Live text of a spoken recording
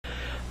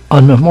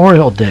On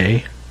Memorial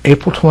Day,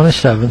 April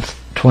 27,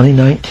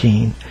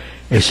 2019,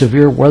 a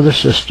severe weather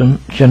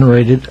system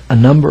generated a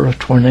number of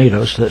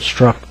tornadoes that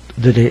struck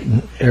the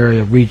Dayton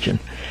area region.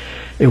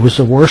 It was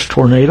the worst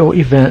tornado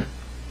event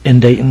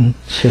in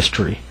Dayton's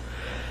history.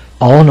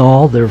 All in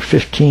all, there were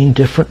 15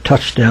 different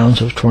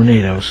touchdowns of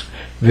tornadoes,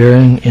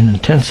 varying in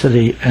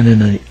intensity and in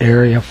the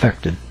area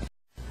affected.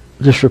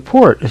 This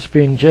report is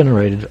being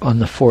generated on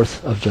the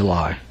 4th of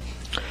July.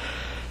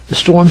 The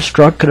storm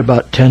struck at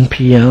about 10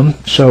 p.m.,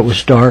 so it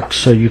was dark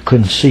so you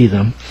couldn't see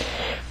them.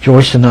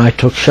 Joyce and I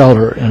took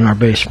shelter in our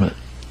basement.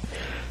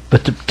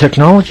 But the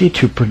technology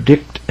to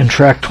predict and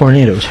track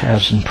tornadoes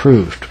has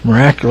improved.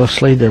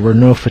 Miraculously, there were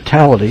no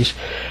fatalities,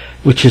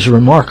 which is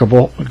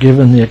remarkable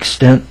given the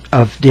extent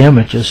of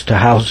damages to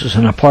houses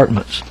and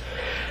apartments.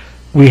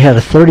 We had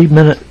a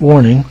 30-minute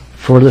warning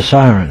by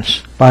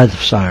the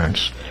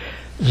sirens.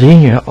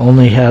 Xenia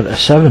only had a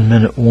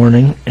 7-minute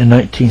warning in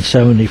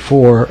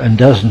 1974 and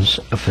dozens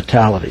of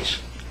fatalities.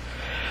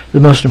 The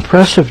most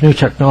impressive new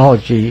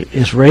technology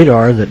is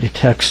radar that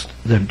detects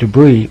the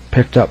debris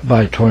picked up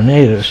by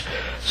tornadoes,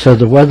 so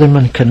the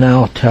weatherman can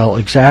now tell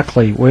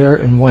exactly where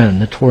and when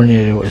the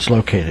tornado is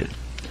located.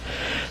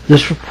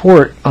 This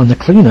report on the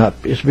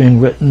cleanup is being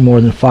written more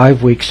than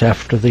 5 weeks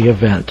after the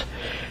event,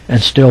 and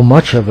still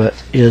much of it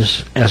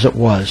is as it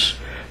was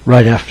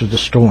right after the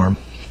storm.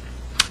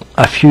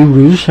 A few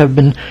roofs have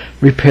been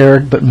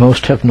repaired, but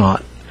most have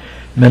not.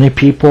 Many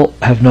people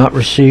have not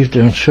received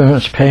their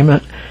insurance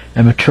payment,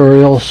 and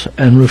materials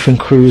and roofing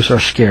crews are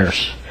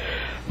scarce.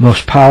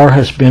 Most power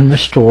has been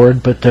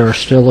restored, but there are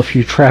still a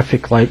few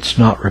traffic lights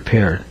not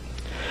repaired.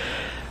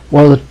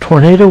 While the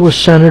tornado was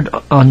centered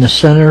on the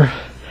center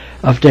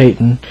of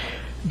Dayton,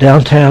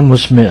 downtown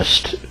was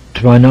missed.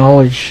 To my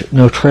knowledge,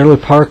 no trailer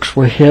parks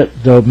were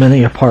hit, though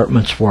many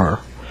apartments were.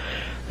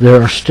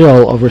 There are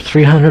still over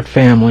 300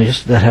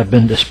 families that have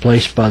been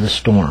displaced by the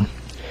storm.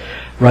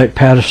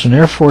 Wright-Patterson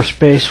Air Force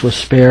Base was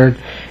spared,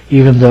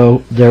 even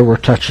though there were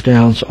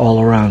touchdowns all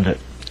around it.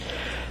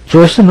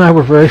 Joyce and I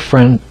were very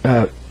fortunate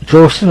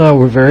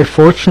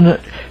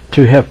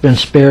to have been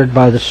spared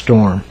by the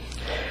storm,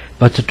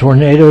 but the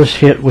tornadoes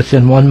hit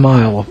within 1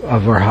 mile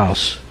of our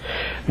house.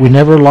 We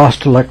never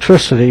lost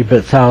electricity,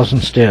 but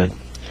thousands did.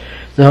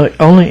 The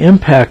only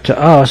impact to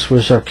us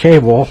was our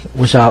cable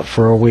was out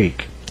for a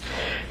week.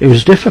 It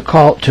was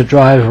difficult to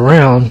drive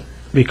around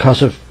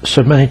because of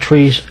so many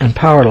trees and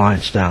power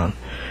lines down.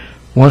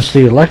 Once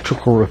the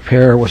electrical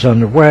repair was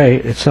underway,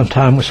 it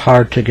sometimes was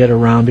hard to get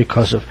around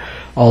because of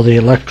all the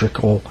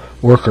electrical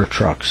worker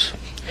trucks.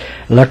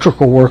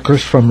 Electrical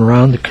workers from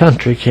around the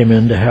country came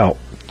in to help.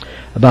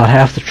 About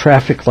half the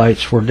traffic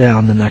lights were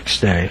down the next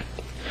day.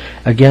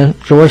 Again,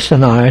 Joyce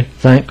and I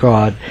thank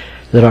God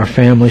that our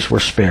families were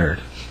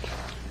spared.